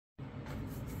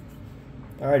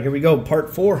All right, here we go,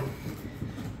 part 4.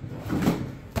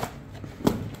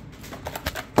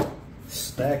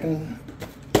 Stacking.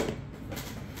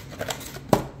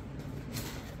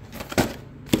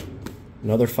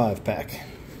 Another 5-pack.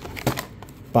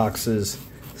 Boxes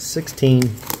 16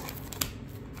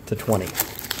 to 20.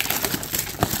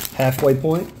 Halfway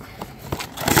point.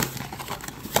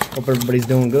 Hope everybody's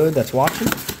doing good that's watching.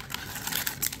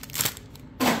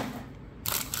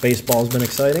 Baseball's been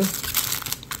exciting.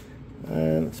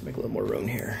 Let's make a little more room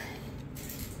here.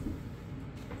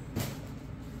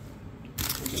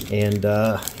 And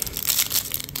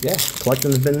yeah,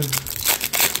 collecting's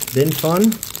been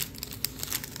fun.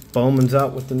 Bowman's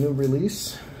out with the new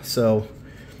release, so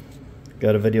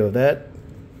got a video of that.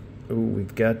 Ooh,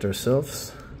 we've got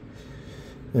ourselves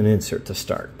an insert to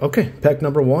start. Okay, pack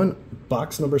number 1,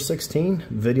 box number 16,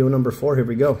 video number 4. Here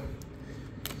we go.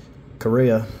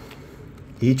 Correa,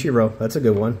 Ichiro, that's a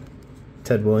good one.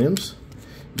 Ted Williams,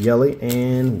 Yelly,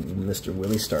 and Mr.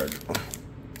 Willie Stargell.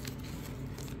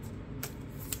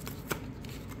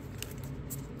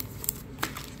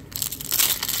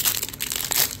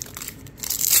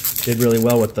 Did really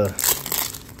well with the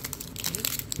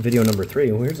video number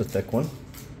 3. Well, here's a thick one.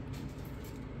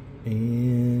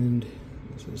 And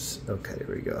this is, okay,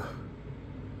 there we go.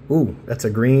 Ooh, that's a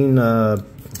green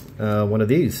one of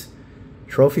these.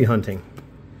 Trophy hunting.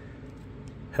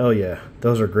 Hell yeah,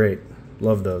 those are great.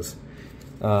 Love those.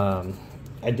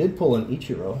 I did pull an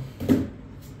Ichiro,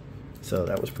 so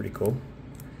that was pretty cool.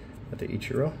 At the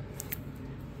Ichiro.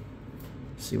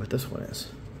 Let's see what this one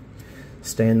is.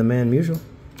 Stan the Man Musial.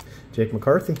 Jake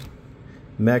McCarthy,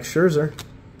 Max Scherzer,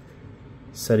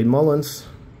 Seti Mullins,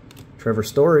 Trevor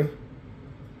Story.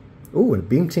 Ooh, and a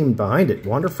beam team behind it,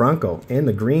 Wander Franco. And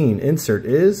the green insert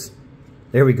is,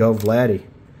 there we go, Vladdy,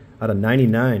 out of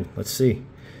 99. Let's see,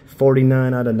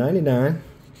 49 out of 99.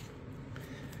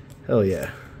 Hell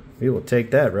yeah, we will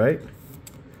take that, right?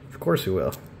 Of course we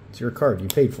will. It's your card, you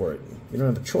paid for it. You don't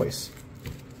have a choice.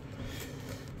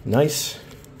 Nice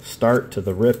start to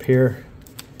the rip here.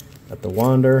 Got the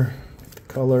Wander, the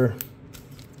color,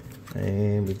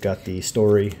 and we've got the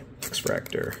Story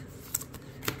X-fractor.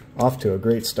 Off to a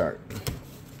great start.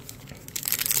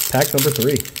 Pack number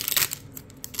 3.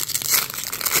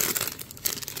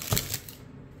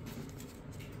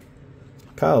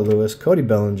 Kyle Lewis, Cody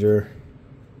Bellinger,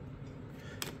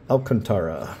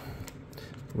 Alcantara,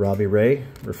 Robbie Ray,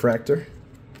 Refractor,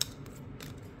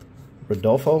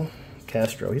 Rodolfo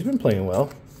Castro. He's been playing well.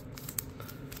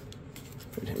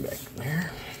 Put him back there.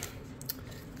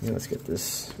 Yeah, let's get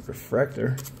this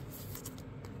refractor.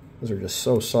 Those are just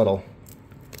so subtle.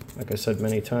 Like I said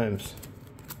many times.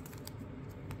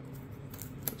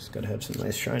 Just gotta have some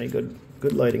nice shiny good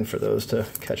lighting for those to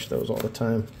catch those all the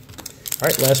time.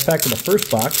 Alright, last pack of the first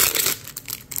box.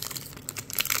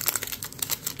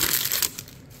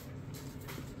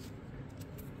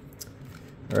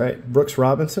 Alright, Brooks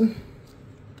Robinson.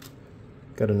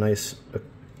 Got a nice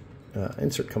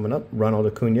insert coming up. Ronald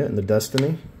Acuna in the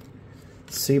Destiny.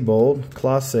 Seabold,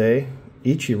 Clase,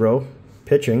 Ichiro,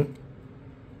 pitching.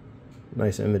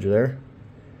 Nice image there.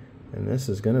 And this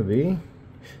is going to be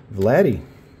Vladdy.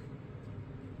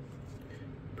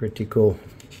 Pretty cool.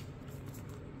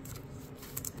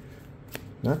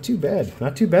 Not too bad.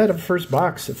 Not too bad of a first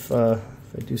box, if I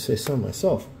do say so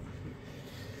myself.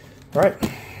 All right,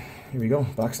 here we go.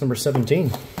 Box number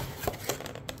 17.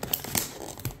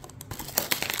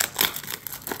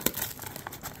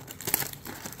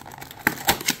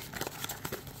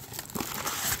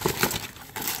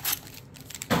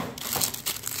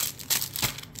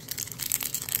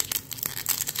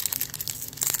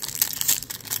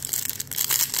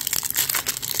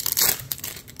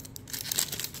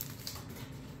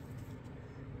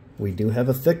 We do have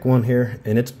a thick one here,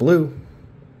 and it's blue.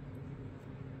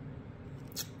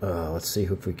 Let's see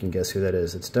if we can guess who that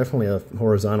is. It's definitely a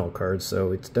horizontal card,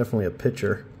 so it's definitely a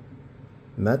pitcher.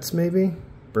 Mets, maybe?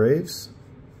 Braves?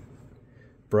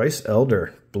 Bryce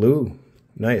Elder, blue.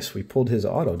 Nice. We pulled his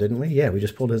auto, didn't we? Yeah, we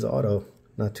just pulled his auto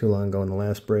not too long ago in the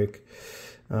last break.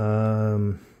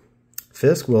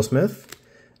 Fisk, Will Smith,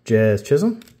 Jazz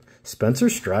Chisholm,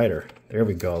 Spencer Strider. There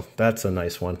we go. That's a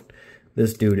nice one.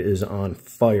 This dude is on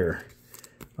fire.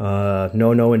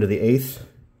 No into the 8th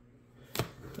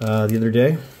the other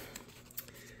day.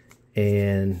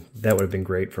 And that would have been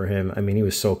great for him. I mean, he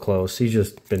was so close. He's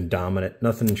just been dominant.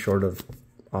 Nothing short of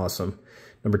awesome.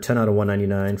 Number 10 out of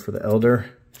 199 for the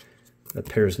Elder. That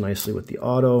pairs nicely with the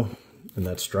auto and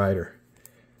that Strider.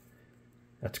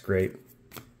 That's great.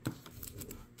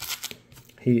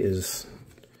 He is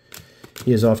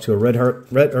off to a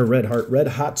red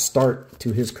hot start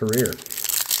to his career.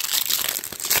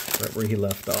 Right where he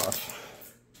left off.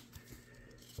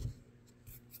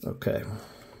 Okay.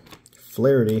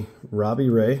 Flaherty, Robbie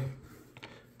Ray,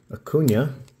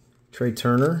 Acuna, Trey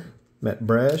Turner, Matt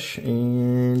Brash,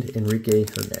 and Enrique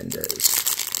Hernandez.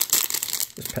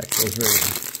 This pack goes very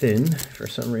thin for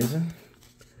some reason.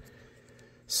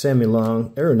 Sammy Long,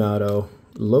 Arenado,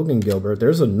 Logan Gilbert.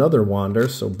 There's another Wander,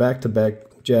 so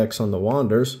back-to-back jacks on the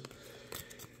Wanders.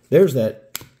 There's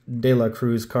that De La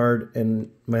Cruz card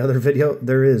in my other video.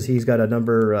 There is. He's got a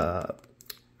number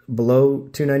below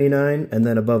 299 and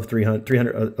then above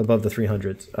 300 above the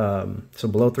 300s. So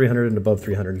below 300 and above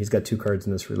 300. He's got 2 cards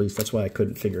in this release. That's why I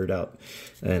couldn't figure it out.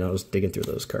 And I was digging through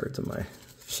those cards in my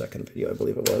second video, I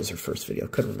believe it was, or first video.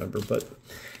 Couldn't remember, but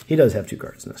he does have 2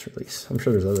 cards in this release. I'm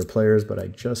sure there's other players, but I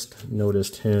just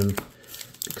noticed him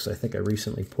because I think I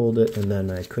recently pulled it, and then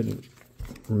I couldn't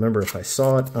remember if I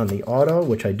saw it on the auto,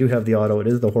 which I do have the auto. It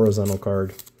is the horizontal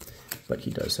card, but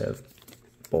he does have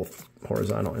both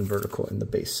horizontal and vertical in the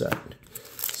base set.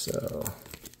 So,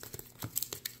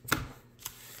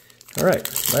 all right,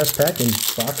 last pack in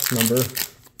box number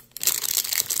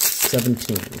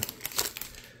 17.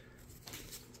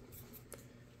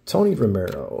 Tony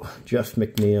Romero, Jeff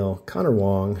McNeil, Connor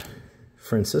Wong,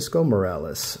 Francisco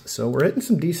Morales. So we're hitting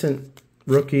some decent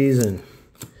rookies and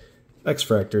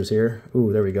x-fractors here.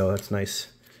 Ooh, there we go. That's nice.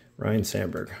 Ryan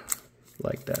Sandberg.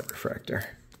 Like that refractor.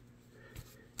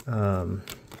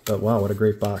 But wow, what a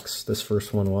great box this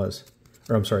first one was.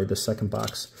 Or I'm sorry, the second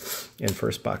box and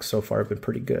first box so far have been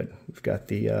pretty good. We've got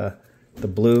the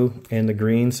blue and the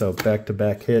green, so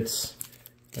back-to-back hits,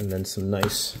 and then some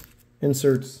nice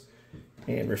inserts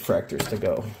and refractors to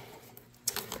go.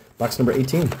 Box number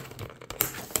 18.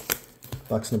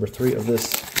 Box number 3 of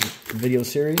this video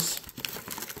series.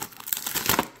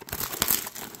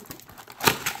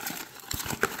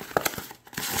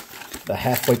 The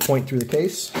halfway point through the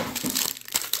case.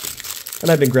 And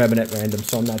I've been grabbing at random,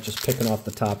 so I'm not just picking off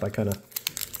the top. I kind of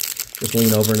just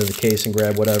lean over into the case and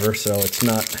grab whatever, so it's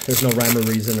not, there's no rhyme or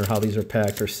reason or how these are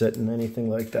packed or sitting, anything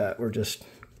like that. We're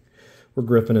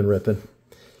gripping and ripping.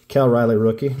 Cal Riley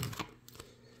rookie.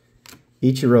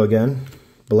 Ichiro again.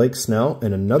 Blake Snell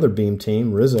and another beam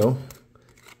team, Rizzo.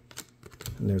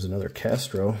 And there's another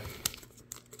Castro.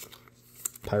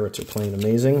 Pirates are playing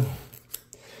amazing.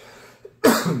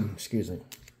 Excuse me.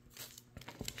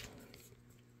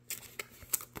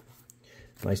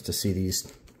 Nice to see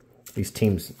these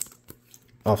teams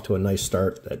off to a nice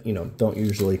start that, you know, don't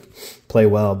usually play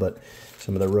well, but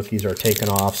some of the rookies are taking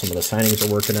off. Some of the signings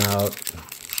are working out.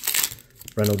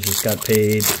 Reynolds just got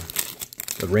paid.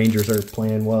 The Rangers are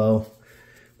playing well,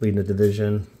 leading the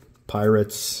division.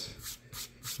 Pirates,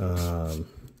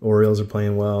 Orioles are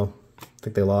playing well. I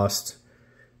think they lost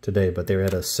today, but they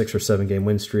had a 6 or 7 game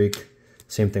win streak.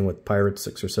 Same thing with Pirates,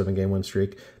 6 or 7 game win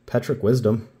streak. Patrick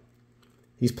Wisdom,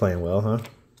 he's playing well, huh?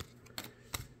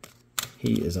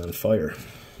 He is on fire.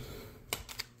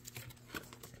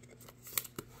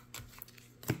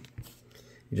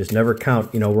 You just never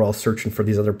count. You know, we're all searching for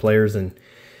these other players in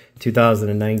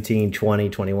 2019, 20,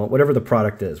 21, whatever the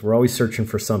product is. We're always searching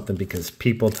for something because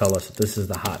people tell us that this is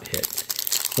the hot hit.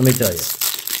 Let me tell you,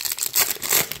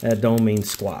 that don't mean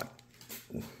squat.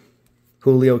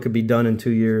 Julio could be done in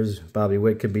 2 years. Bobby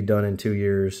Witt could be done in 2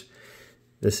 years.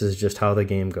 This is just how the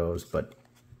game goes. But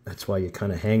that's why you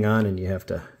kind of hang on, and you have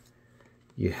to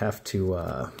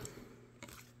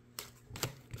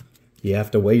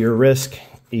weigh your risk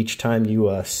each time you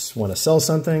want to sell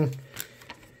something.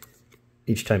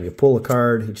 Each time you pull a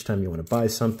card, each time you want to buy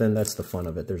something. That's the fun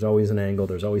of it. There's always an angle.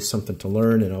 There's always something to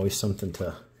learn, and always something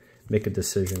to make a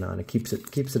decision on. It keeps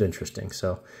it interesting.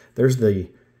 So there's the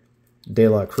De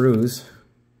La Cruz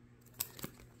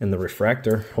and the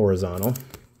refractor horizontal,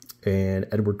 and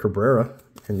Edward Cabrera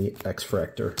and the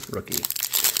X-fractor rookie.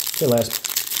 Okay,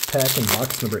 last pack in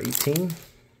box number 18.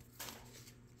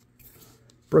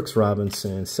 Brooks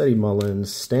Robinson, Seti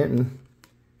Mullins, Stanton,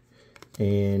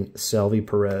 and Salvi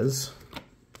Perez,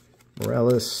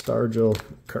 Morales, Stargell,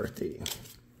 McCarthy.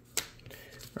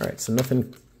 All right, so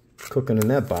nothing cooking in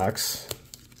that box.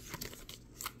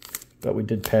 But we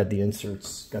did pad the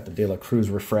inserts. Got the De La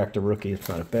Cruz refractor rookie. It's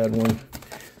not a bad one.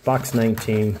 Box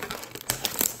 19.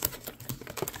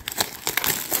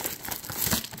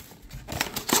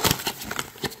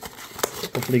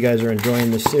 Hopefully you guys are enjoying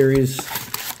this series.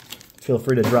 Feel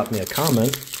free to drop me a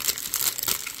comment.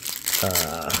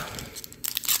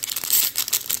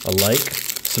 A like.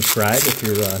 Subscribe if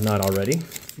you're not already.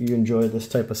 If you enjoy this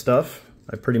type of stuff.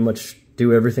 I pretty much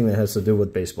do everything that has to do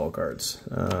with baseball cards.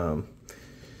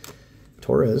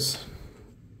 Torres,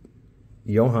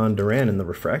 Johan Duran in the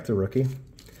refractor rookie.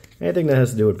 Anything that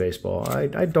has to do with baseball. I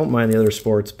don't mind the other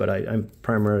sports, but I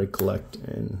primarily collect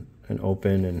and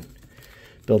open and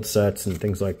build sets and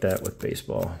things like that with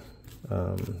baseball.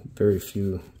 Very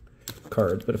few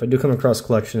cards, but if I do come across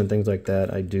collection and things like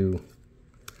that, I do.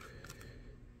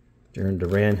 Jarren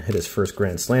Duran hit his first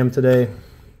Grand Slam today.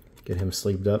 Get him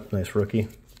sleeved up, nice rookie.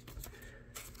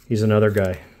 He's another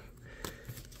guy.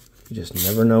 You just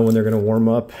never know when they're going to warm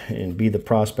up and be the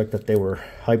prospect that they were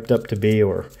hyped up to be,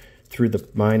 or through the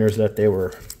minors that they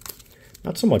were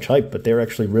not so much hype, but they were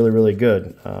actually really, really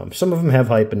good. Some of them have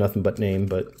hype and nothing but name,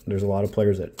 but there's a lot of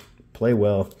players that play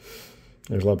well.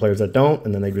 There's a lot of players that don't,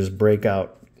 and then they just break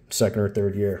out second or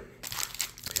third year.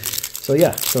 So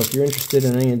yeah, so if you're interested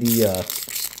in any of the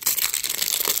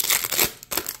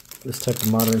this type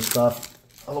of modern stuff,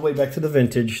 all the way back to the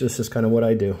vintage, this is kind of what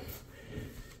I do.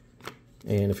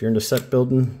 And if you're into set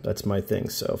building, that's my thing.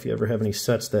 So if you ever have any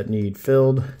sets that need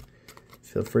filled,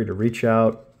 feel free to reach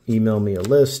out, email me a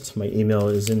list. My email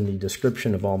is in the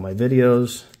description of all my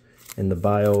videos, in the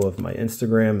bio of my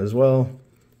Instagram as well.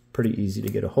 Pretty easy to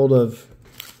get a hold of.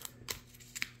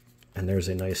 And there's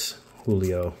a nice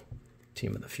Julio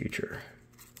Team of the Future.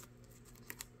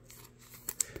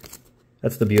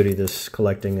 That's the beauty of this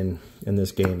collecting in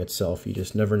this game itself. You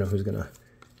just never know who's going to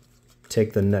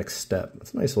take the next step.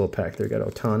 It's a nice little pack there. Got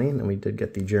Ohtani, and then we did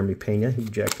get the Jeremy Pena. He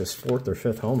jacked his 4th or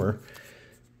 5th homer.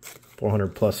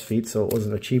 400 plus feet, so it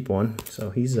wasn't a cheap one. So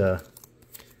he's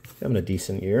having a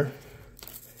decent year.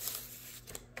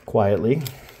 Quietly.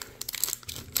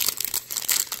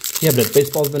 Yeah, but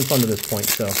baseball's been fun to this point,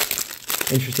 so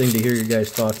interesting to hear your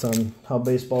guys' thoughts on how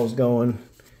baseball's going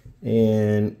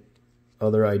and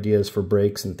other ideas for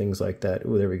breaks and things like that.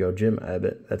 Ooh, there we go. Jim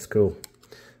Abbott. That's cool.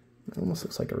 It almost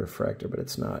looks like a refractor, but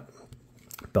it's not.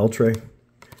 Beltre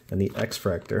and the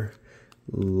X-fractor.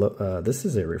 This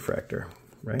is a refractor,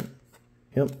 right?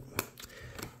 Yep.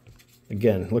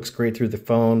 Again, looks great through the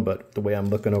phone, but the way I'm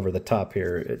looking over the top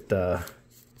here,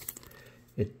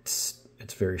 it's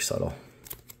very subtle.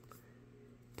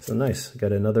 So nice.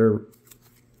 Got another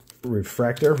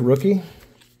refractor rookie.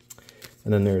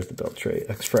 And then there's the Beltre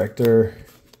X-fractor.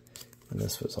 And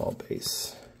this was all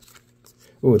base.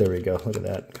 Ooh, there we go. Look at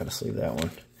that. Gotta sleeve that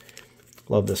one.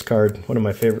 Love this card. One of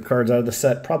my favorite cards out of the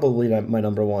set. Probably my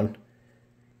number one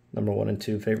and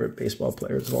two favorite baseball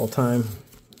players of all time.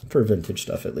 For vintage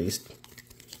stuff, at least.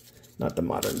 Not the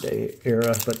modern day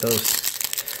era, but those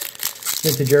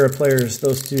vintage era players,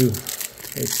 those two,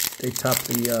 they top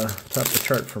the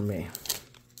chart for me.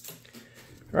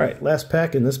 All right, last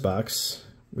pack in this box.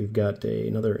 We've got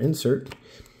another insert.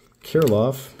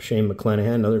 Kirilloff, Shane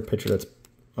McClanahan, another pitcher that's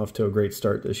off to a great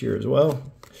start this year as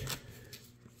well.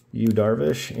 Yu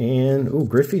Darvish, and ooh,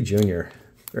 Griffey Jr.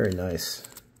 Very nice.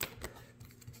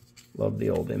 Love the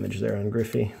old image there on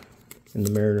Griffey and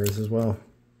the Mariners as well.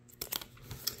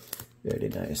 Very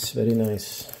nice, very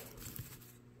nice.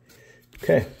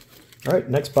 Okay, all right,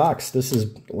 next box. This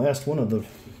is the last one of the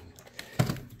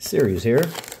series here.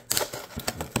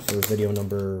 So video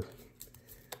number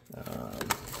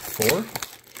 4,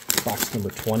 box number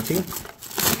 20.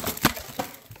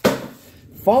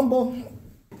 Fumble,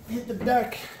 hit the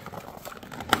deck.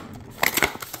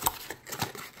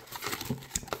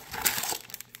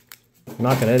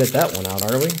 Not going to edit that one out,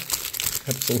 are we?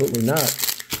 Absolutely not.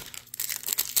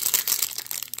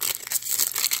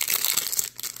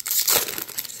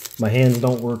 My hands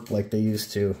don't work like they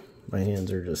used to. My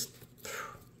hands are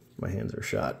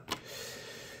shot.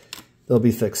 They'll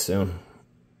be fixed soon.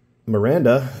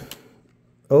 Miranda,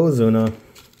 Ozuna,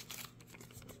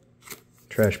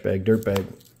 trash bag, dirt bag.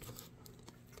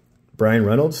 Brian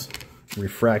Reynolds,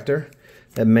 refractor.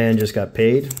 That man just got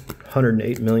paid.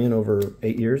 $108 million over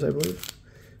 8 years, I believe.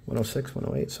 106,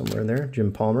 108, somewhere in there.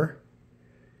 Jim Palmer.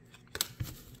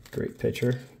 Great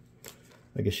pitcher.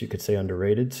 I guess you could say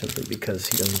underrated simply because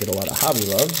he doesn't get a lot of hobby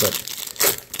love,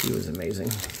 but he was amazing.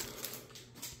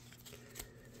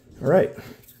 All right.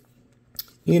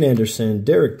 Ian Anderson,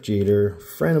 Derek Jeter,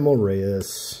 Franmil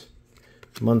Reyes,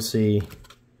 Muncy,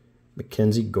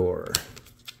 Mackenzie Gore.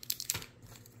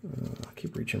 I'll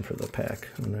keep reaching for the pack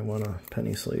when I want a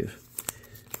penny sleeve.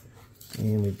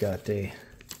 And we've got a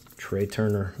Trey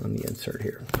Turner on the insert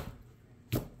here.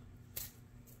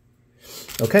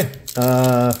 Okay,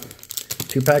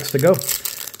 2 packs to go.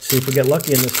 See if we get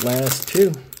lucky in this last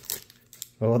 2.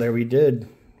 Oh, there we did.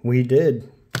 We did.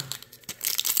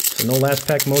 So no last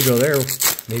pack mojo there.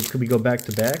 Maybe could we go back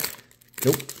to back?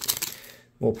 Nope.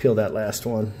 We'll peel that last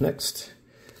one. Next.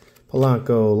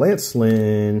 Polanco, Lance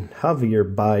Lynn,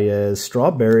 Javier Baez,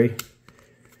 Strawberry.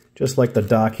 Just like the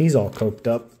Doc, he's all coked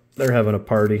up. They're having a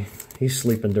party. He's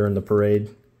sleeping during the parade.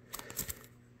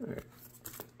 All right.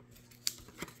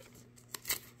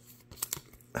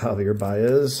 Javier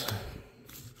Baez.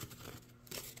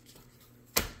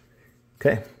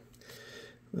 Okay,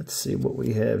 let's see what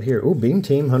we have here. Oh, Beam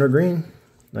Team, Hunter Green.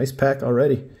 Nice pack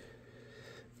already.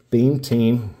 Beam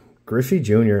Team, Griffey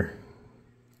Jr.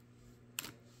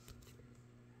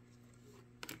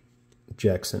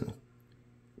 Jackson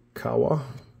Kawa.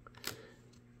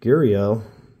 Gurriel.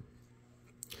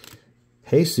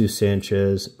 Jesus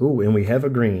Sanchez. Ooh, and we have a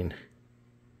green.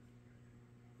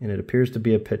 And it appears to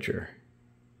be a pitcher.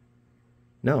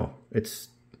 No, it's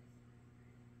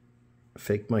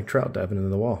fake Mike Trout diving into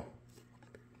the wall.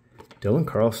 Dylan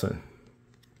Carlson.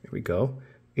 Here we go.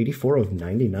 84 of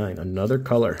 99. Another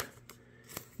color.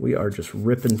 We are just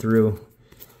ripping through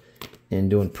and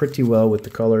doing pretty well with the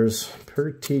colors.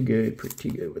 Pretty good with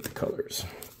the colors.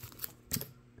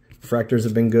 Fractors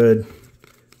have been good.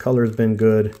 Colors been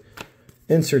good.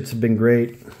 Inserts have been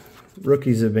great.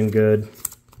 Rookies have been good.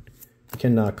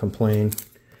 Cannot complain.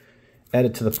 Add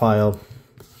it to the pile.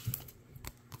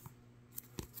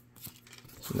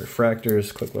 Some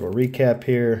refractors. Quick little recap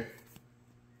here.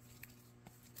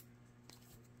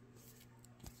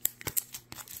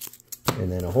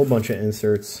 And then a whole bunch of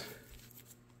inserts.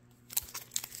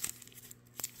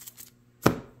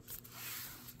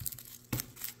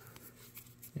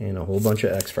 And a whole bunch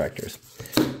of x-fractors.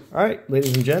 All right,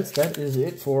 ladies and gents, that is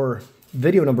it for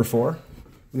video number 4.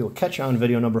 We will catch you on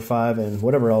video number 5 and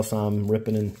whatever else I'm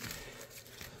ripping and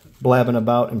blabbing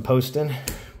about and posting.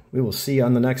 We will see you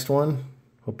on the next one.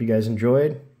 Hope you guys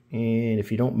enjoyed. And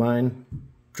if you don't mind,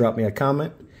 drop me a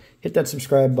comment. Hit that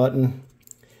subscribe button.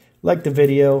 Like the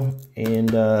video.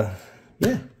 And,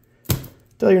 yeah,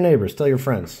 tell your neighbors, tell your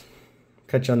friends.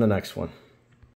 Catch you on the next one.